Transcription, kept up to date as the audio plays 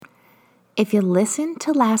If you listened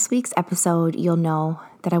to last week's episode, you'll know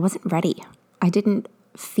that I wasn't ready. I didn't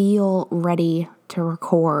feel ready to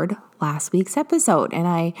record last week's episode, and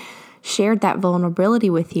I shared that vulnerability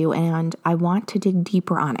with you, and I want to dig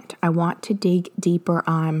deeper on it. I want to dig deeper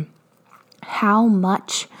on how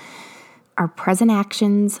much our present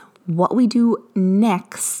actions, what we do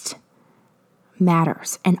next,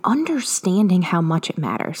 matters, and understanding how much it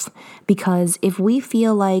matters. Because if we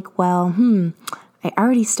feel like, I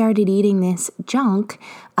already started eating this junk,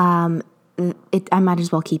 I might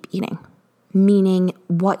as well keep eating. Meaning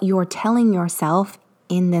what you're telling yourself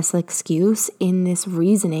in this excuse, in this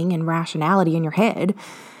reasoning and rationality in your head,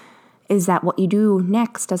 is that what you do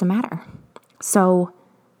next doesn't matter. So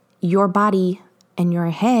your body and your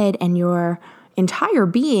head and your entire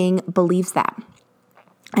being believes that.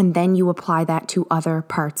 And then you apply that to other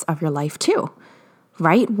parts of your life too,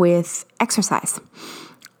 right? With exercise.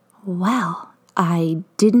 Well, I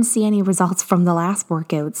didn't see any results from the last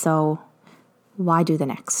workout, so why do the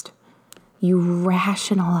next? You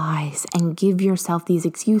rationalize and give yourself these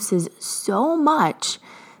excuses so much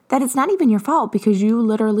that it's not even your fault because you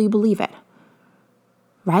literally believe it,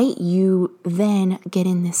 right? You then get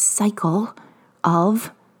in this cycle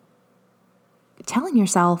of telling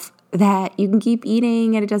yourself that you can keep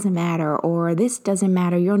eating and it doesn't matter, or this doesn't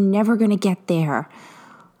matter, you're never going to get there.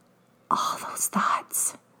 All those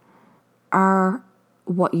thoughts are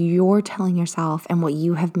what you're telling yourself and what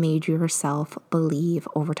you have made yourself believe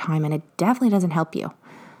over time. And it definitely doesn't help you.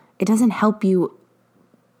 It doesn't help you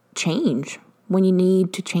change when you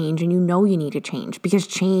need to change and you know you need to change, because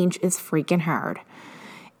change is freaking hard.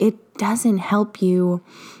 It doesn't help you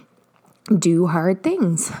do hard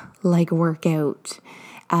things like work out,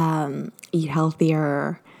 eat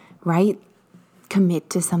healthier, right? Commit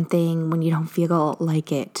to something when you don't feel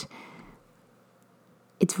like it.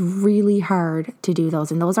 It's really hard to do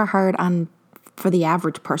those, and those are hard for the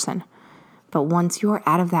average person. But once you're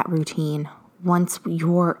out of that routine, once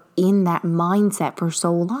you're in that mindset for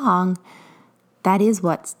so long, that is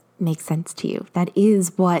what makes sense to you. That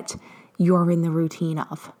is what you're in the routine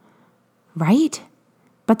of, right?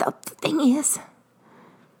 But the thing is,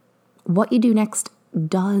 what you do next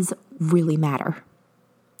does really matter.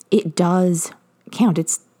 It does count.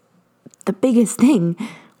 It's the biggest thing.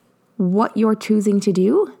 What you're choosing to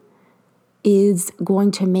do is going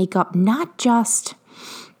to make up not just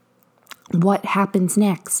what happens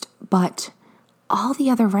next, but all the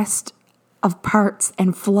other rest of parts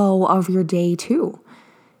and flow of your day too.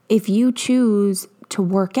 If you choose to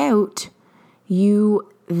work out,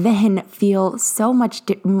 you then feel so much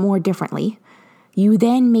more differently. You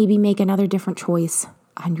then maybe make another different choice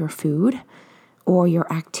on your food or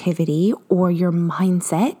your activity or your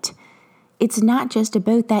mindset. It's not just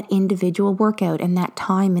about that individual workout and that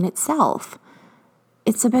time in itself.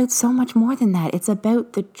 It's about so much more than that. It's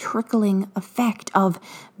about the trickling effect of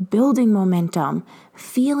building momentum,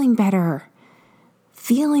 feeling better,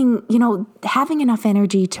 having enough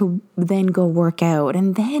energy to then go work out,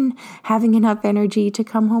 and then having enough energy to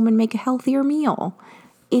come home and make a healthier meal.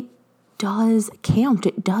 It does count.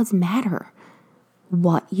 It does matter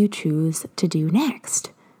what you choose to do next.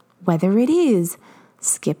 Whether it is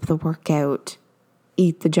skip the workout,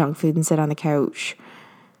 eat the junk food and sit on the couch.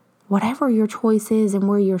 Whatever your choice is and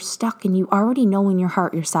where you're stuck, and you already know in your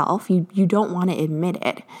heart yourself, you don't want to admit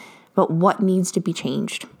it, but what needs to be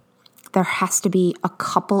changed? There has to be a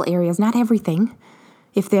couple areas, not everything.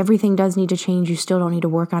 If everything does need to change, you still don't need to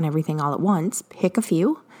work on everything all at once. Pick a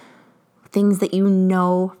few things that you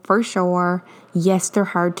know for sure. Yes, they're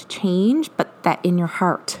hard to change, but that in your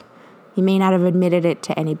heart, you may not have admitted it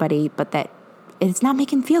to anybody, but that it's not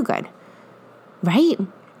making you feel good, right?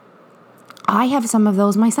 I have some of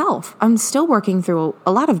those myself. I'm still working through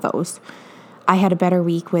a lot of those. I had a better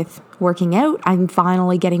week with working out. I'm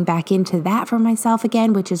finally getting back into that for myself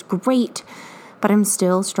again, which is great, but I'm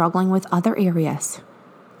still struggling with other areas.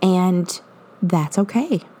 And that's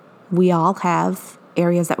okay. We all have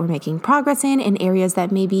areas that we're making progress in and areas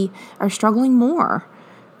that maybe are struggling more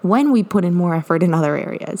when we put in more effort in other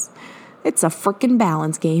areas. It's a freaking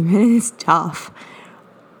balance game, and it's tough.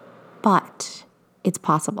 But it's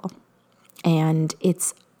possible. And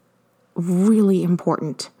it's really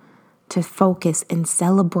important to focus and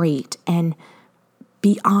celebrate and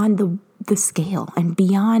beyond the scale and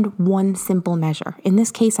beyond one simple measure. In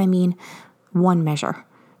this case, I mean one measure,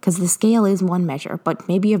 because the scale is one measure, but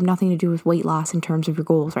maybe you have nothing to do with weight loss in terms of your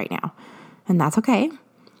goals right now. And that's okay.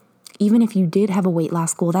 Even if you did have a weight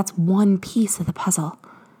loss goal, that's one piece of the puzzle.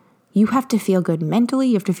 You have to feel good mentally.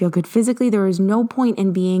 You have to feel good physically. There is no point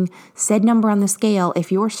in being said number on the scale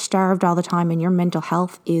if you're starved all the time and your mental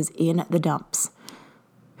health is in the dumps.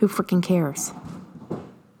 Who freaking cares?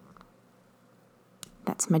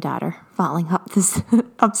 That's my daughter falling up this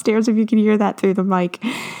upstairs, if you can hear that through the mic.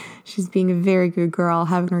 She's being a very good girl,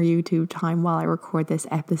 having her YouTube time while I record this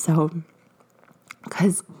episode.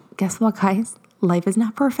 Because guess what, guys? Life is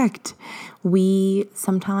not perfect. We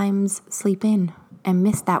sometimes sleep in and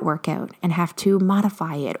miss that workout and have to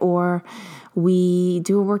modify it. Or we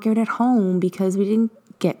do a workout at home because we didn't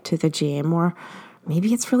get to the gym. Or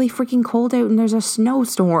maybe it's really freaking cold out and there's a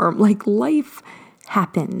snowstorm. Like, life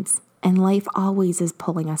happens. And life always is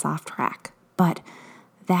pulling us off track. But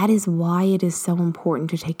that is why it is so important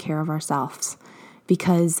to take care of ourselves.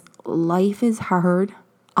 Because life is hard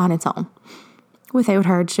on its own. Without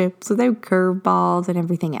hardships, without curveballs and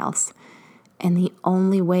everything else. And the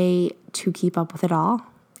only way to keep up with it all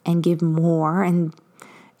and give more and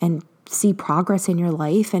see progress in your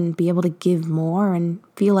life and be able to give more and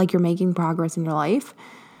feel like you're making progress in your life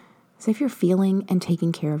is if you're feeling and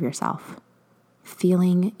taking care of yourself.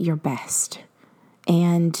 Feeling your best.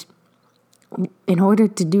 And in order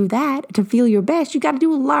to do that, to feel your best, you got to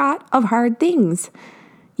do a lot of hard things.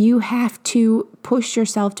 You have to push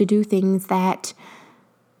yourself to do things that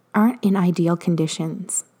aren't in ideal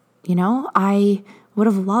conditions. You know, I would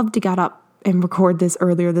have loved to get up and record this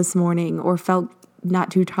earlier this morning, or felt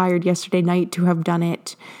not too tired yesterday night to have done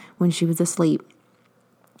it when she was asleep.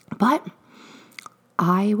 But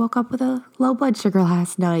I woke up with a low blood sugar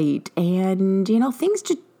last night, and, you know, things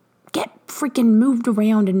just get freaking moved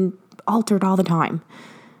around and altered all the time.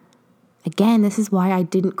 Again, this is why I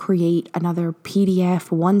didn't create another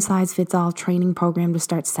PDF one-size-fits-all training program to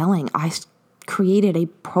start selling. I created a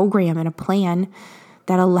program and a plan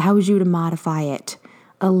that allows you to modify it,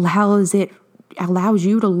 allows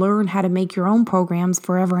you to learn how to make your own programs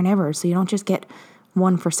forever and ever. So you don't just get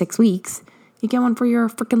one for 6 weeks, you get one for your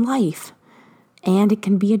freaking life. And it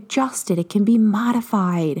can be adjusted, it can be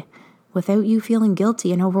modified without you feeling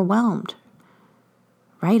guilty and overwhelmed.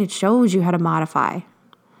 Right? It shows you how to modify.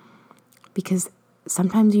 Because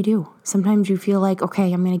sometimes you do. Sometimes you feel like,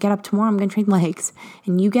 okay, I'm going to get up tomorrow, I'm going to train legs.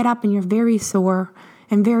 And you get up and you're very sore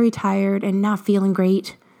and very tired and not feeling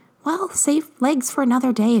great. Well, save legs for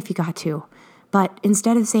another day if you got to. But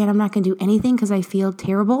instead of saying I'm not going to do anything because I feel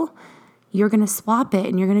terrible, you're going to swap it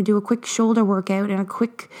and you're going to do a quick shoulder workout and a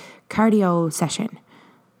quick cardio session.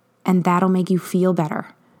 And that'll make you feel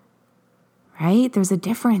better. Right? There's a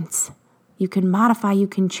difference. You can modify, you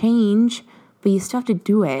can change, but you still have to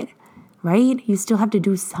do it. Right? You still have to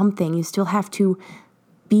do something. You still have to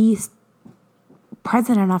be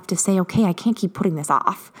present enough to say, okay, I can't keep putting this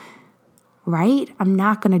off. Right? I'm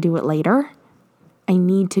not going to do it later. I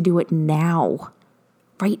need to do it now.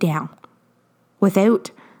 Right now.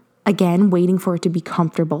 Without, again, waiting for it to be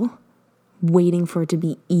comfortable. Waiting for it to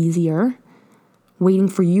be easier. Waiting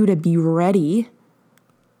for you to be ready.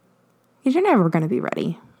 Because you're never going to be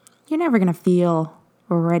ready. You're never going to feel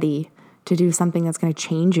ready to do something that's going to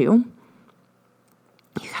change you.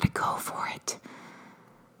 You got to go for it.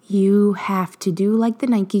 You have to do like the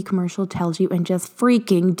Nike commercial tells you and just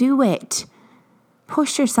freaking do it.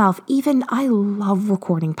 Push yourself. Even I love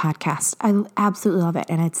recording podcasts. I absolutely love it.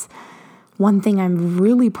 And it's one thing I'm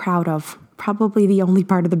really proud of. Probably the only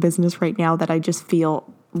part of the business right now that I just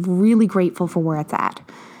feel really grateful for where it's at.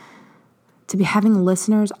 To be having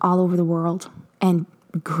listeners all over the world and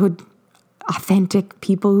good, authentic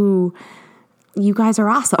people who, you guys are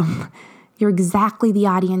awesome. You're exactly the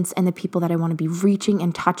audience and the people that I want to be reaching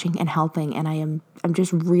and touching and helping. And I'm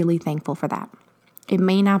just really thankful for that. It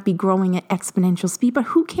may not be growing at exponential speed, but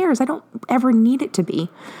who cares? I don't ever need it to be.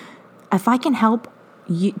 If I can help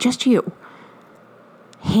you, just you,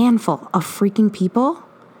 handful of freaking people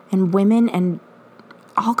and women and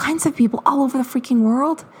all kinds of people all over the freaking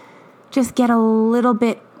world, just get a little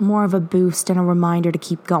bit more of a boost and a reminder to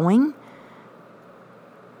keep going,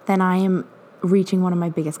 then I am reaching one of my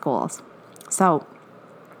biggest goals. So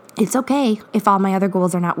it's okay if all my other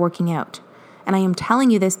goals are not working out. And I am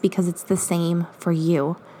telling you this because it's the same for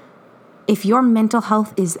you. If your mental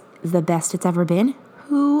health is the best it's ever been,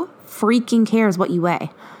 who freaking cares what you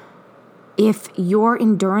weigh? If your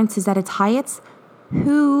endurance is at its highest,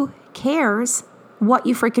 who cares what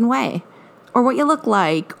you freaking weigh? Or what you look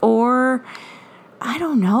like? Or, I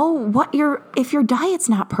don't know, if your diet's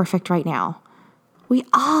not perfect right now. We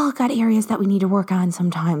all got areas that we need to work on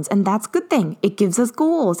sometimes, and that's a good thing. It gives us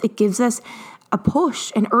goals. It gives us a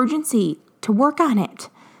push, an urgency to work on it.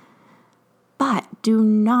 But do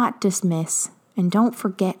not dismiss and don't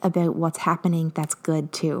forget about what's happening that's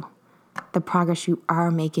good too. The progress you are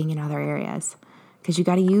making in other areas. Because you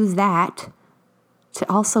got to use that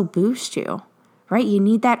to also boost you, right? You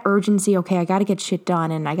need that urgency. Okay, I got to get shit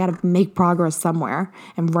done and I got to make progress somewhere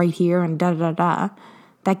and right here and da-da-da-da.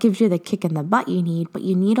 That gives you the kick in the butt you need, but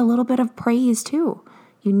you need a little bit of praise too.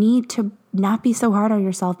 You need to not be so hard on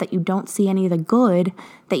yourself that you don't see any of the good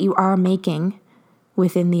that you are making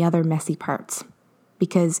within the other messy parts.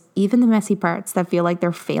 Because even the messy parts that feel like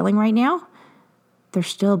they're failing right now, they're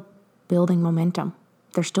still building momentum.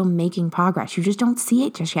 They're still making progress. You just don't see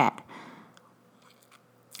it just yet.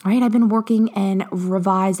 Right? I've been working and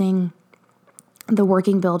revising the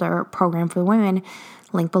Working Builder program for women,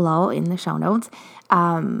 link below in the show notes.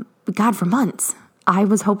 God, for months. I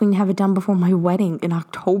was hoping to have it done before my wedding in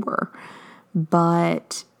October,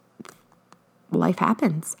 but life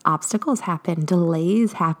happens. Obstacles happen,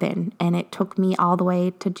 delays happen, and it took me all the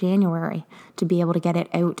way to January to be able to get it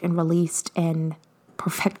out and released and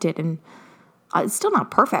perfected. And it's still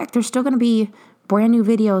not perfect. There's still going to be brand new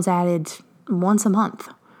videos added once a month.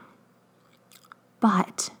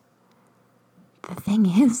 But the thing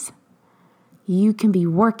is, you can be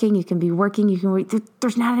working,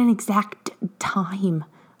 there's not an exact time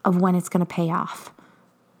of when it's going to pay off,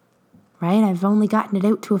 right? I've only gotten it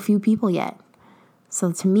out to a few people yet.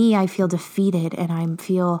 So to me, I feel defeated and I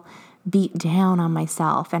feel beat down on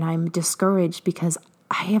myself and I'm discouraged because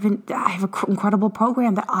I have an incredible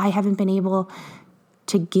program that I haven't been able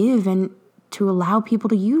to give and to allow people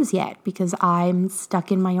to use yet because I'm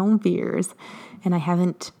stuck in my own fears and I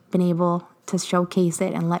haven't been able to showcase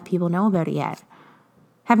it and let people know about it yet.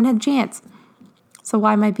 Haven't had a chance. So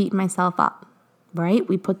why am I beating myself up, right?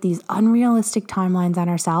 We put these unrealistic timelines on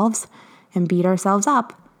ourselves and beat ourselves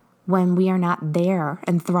up when we are not there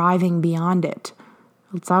and thriving beyond it.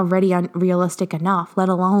 It's already unrealistic enough, let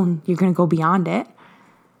alone you're going to go beyond it,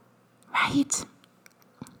 right?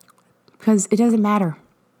 Because it doesn't matter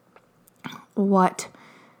what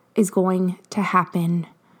is going to happen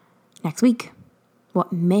next week,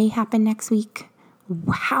 what may happen next week,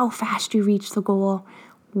 how fast you reach the goal.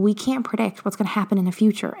 We can't predict what's going to happen in the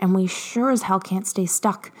future, and we sure as hell can't stay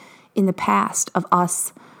stuck in the past of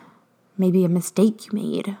us, maybe a mistake you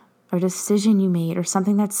made, or a decision you made, or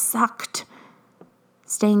something that sucked.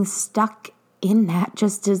 Staying stuck in that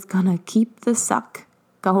just is going to keep the suck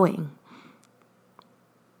going.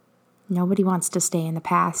 Nobody wants to stay in the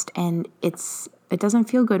past, and it doesn't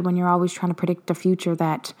feel good when you're always trying to predict a future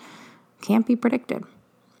that can't be predicted.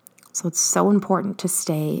 So it's so important to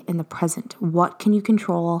stay in the present. What can you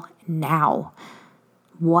control now?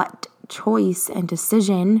 What choice and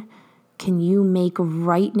decision can you make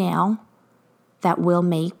right now that will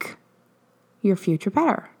make your future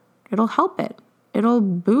better? It'll help it. It'll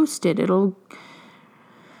boost it. It'll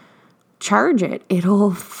charge it.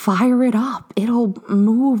 It'll fire it up. It'll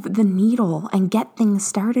move the needle and get things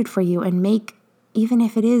started for you and make, even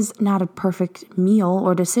if it is not a perfect meal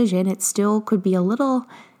or decision, it still could be a little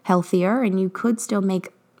healthier and you could still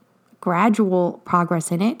make gradual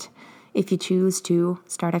progress in it if you choose to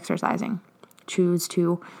start exercising, choose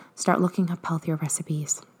to start looking up healthier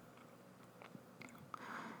recipes,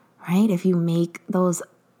 right? If you make those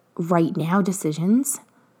right now decisions,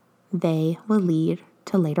 they will lead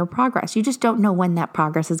to later progress. You just don't know when that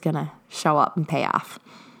progress is going to show up and pay off.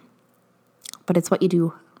 But it's what you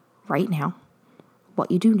do right now, what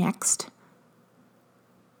you do next,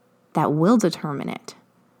 that will determine it.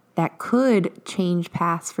 That could change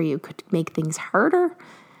paths for you, could make things harder,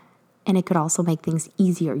 and it could also make things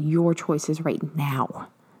easier. Your choices right now.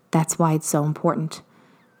 That's why it's so important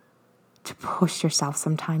to push yourself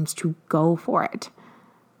sometimes, to go for it,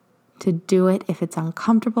 to do it if it's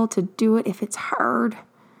uncomfortable, to do it if it's hard,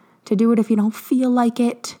 to do it if you don't feel like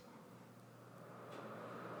it.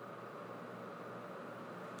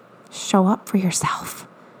 Show up for yourself.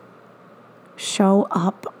 Show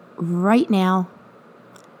up right now.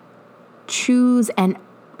 Choose and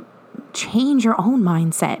change your own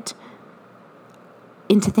mindset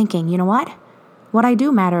into thinking, you know what I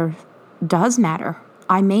do matter does matter.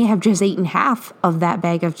 I may have just eaten half of that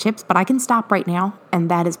bag of chips, but I can stop right now, and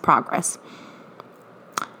that is progress.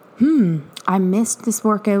 I missed this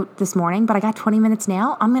workout this morning, but I got 20 minutes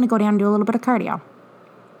now. I'm going to go down and do a little bit of cardio.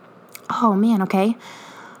 Oh man, okay.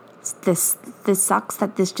 This sucks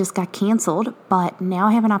that this just got canceled, but now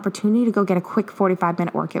I have an opportunity to go get a quick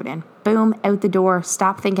 45-minute workout in. Boom, out the door.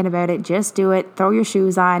 Stop thinking about it. Just do it. Throw your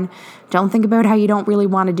shoes on. Don't think about how you don't really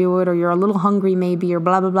want to do it or you're a little hungry maybe or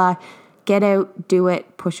blah, blah, blah. Get out, do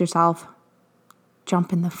it, push yourself.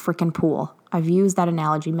 Jump in the freaking pool. I've used that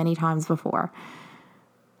analogy many times before.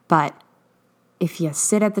 But if you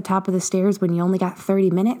sit at the top of the stairs when you only got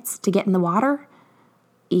 30 minutes to get in the water,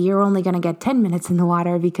 you're only going to get 10 minutes in the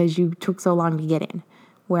water because you took so long to get in.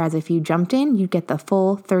 Whereas if you jumped in, you'd get the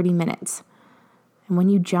full 30 minutes. And when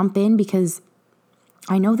you jump in, because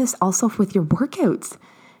I know this also with your workouts.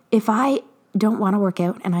 If I don't want to work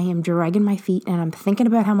out and I am dragging my feet and I'm thinking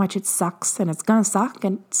about how much it sucks and it's going to suck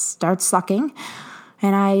and it starts sucking,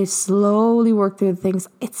 and I slowly work through the things,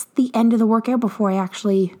 it's the end of the workout before I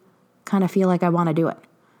actually kind of feel like I want to do it.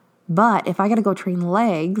 But if I got to go train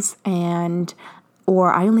legs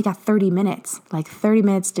or I only got 30 minutes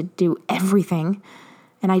to do everything,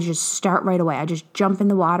 and I just start right away. I just jump in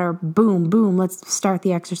the water, boom, boom, let's start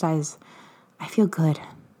the exercise. I feel good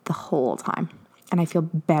the whole time, and I feel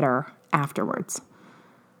better afterwards.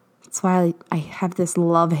 That's why I have this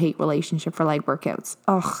love-hate relationship for leg workouts.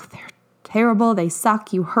 Oh, they're terrible. They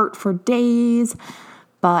suck. You hurt for days.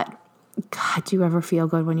 But God, do you ever feel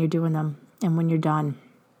good when you're doing them and when you're done?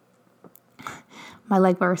 My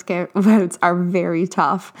leg workouts are very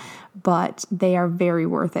tough, but they are very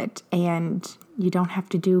worth it. And you don't have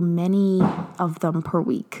to do many of them per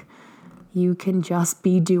week. You can just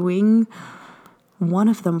be doing one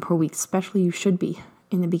of them per week, especially you should be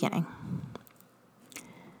in the beginning.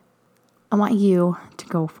 I want you to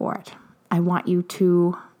go for it. I want you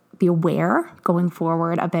to be aware going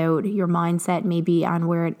forward about your mindset, maybe on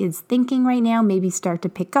where it is thinking right now, maybe start to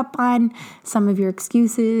pick up on some of your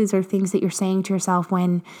excuses or things that you're saying to yourself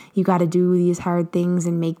when you got to do these hard things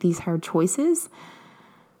and make these hard choices.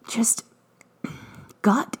 Just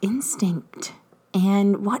gut instinct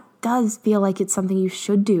and what does feel like it's something you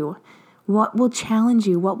should do. What will challenge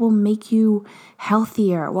you? What will make you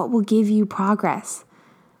healthier? What will give you progress?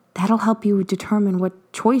 That'll help you determine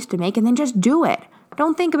what choice to make, and then just do it.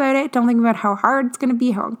 Don't think about it. Don't think about how hard it's going to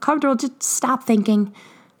be, how uncomfortable. Just stop thinking.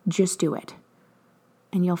 Just do it.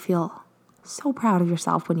 And you'll feel so proud of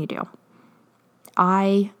yourself when you do.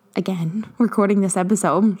 Again, recording this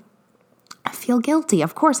episode, I feel guilty.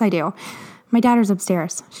 Of course I do. My daughter's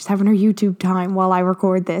upstairs. She's having her YouTube time while I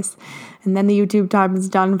record this. And then the YouTube time is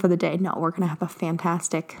done for the day. No, we're going to have a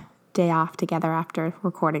fantastic day off together after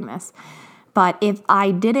recording this. But if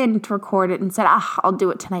I didn't record it and said, I'll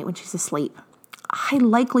do it tonight when she's asleep, I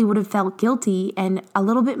likely would have felt guilty and a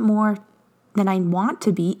little bit more than I want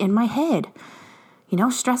to be in my head.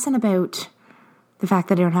 Stressing about the fact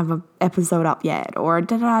that I don't have an episode up yet or and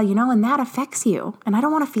that affects you. And I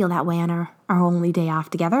don't want to feel that way on our only day off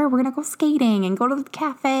together. We're going to go skating and go to the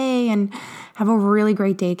cafe and have a really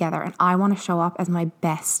great day together. And I want to show up as my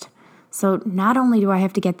best. So not only do I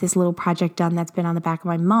have to get this little project done that's been on the back of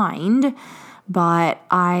my mind, but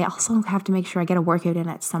I also have to make sure I get a workout in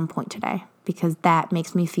at some point today because that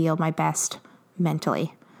makes me feel my best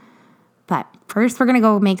mentally. But first, we're going to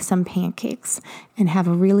go make some pancakes and have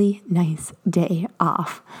a really nice day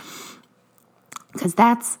off. Because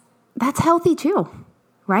that's healthy too,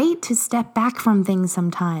 right? To step back from things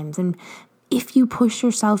sometimes. And if you push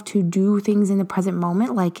yourself to do things in the present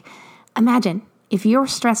moment, like imagine if you're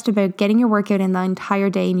stressed about getting your workout in the entire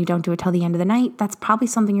day and you don't do it till the end of the night, that's probably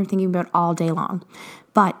something you're thinking about all day long.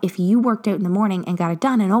 But if you worked out in the morning and got it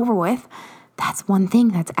done and over with, that's one thing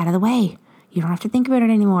that's out of the way. You don't have to think about it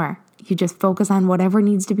anymore. You just focus on whatever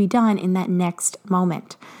needs to be done in that next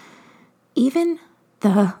moment. Even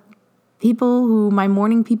the my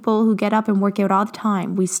morning people who get up and work out all the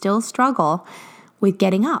time, we still struggle with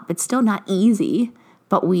getting up. It's still not easy,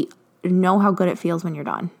 but we know how good it feels when you're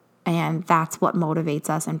done. And that's what motivates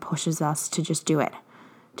us and pushes us to just do it,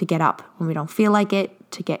 to get up when we don't feel like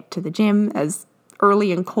it, to get to the gym as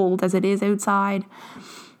early and cold as it is outside.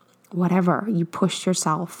 Whatever, you push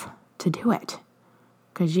yourself to do it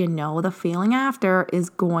because you know the feeling after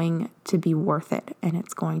is going to be worth it and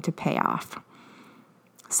it's going to pay off.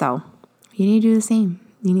 So you need to do the same.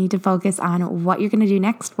 You need to focus on what you're going to do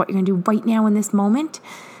next, what you're going to do right now in this moment.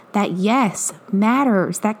 That yes,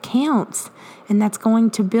 matters, that counts, and that's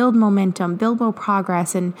going to build momentum, build more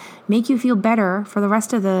progress, and make you feel better for the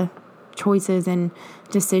rest of the choices and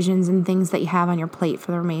decisions and things that you have on your plate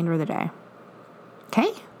for the remainder of the day.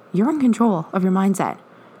 Okay? You're in control of your mindset.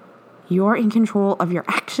 You're in control of your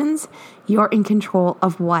actions. You're in control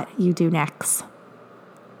of what you do next.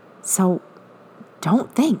 So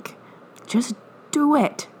don't think. Just do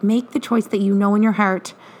it. Make the choice that you know in your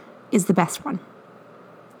heart is the best one.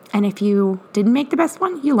 And if you didn't make the best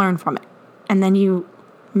one, you learn from it. And then you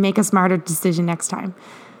make a smarter decision next time.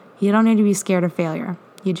 You don't need to be scared of failure.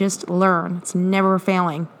 You just learn. It's never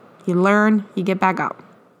failing. You learn, you get back up.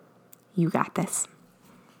 You got this.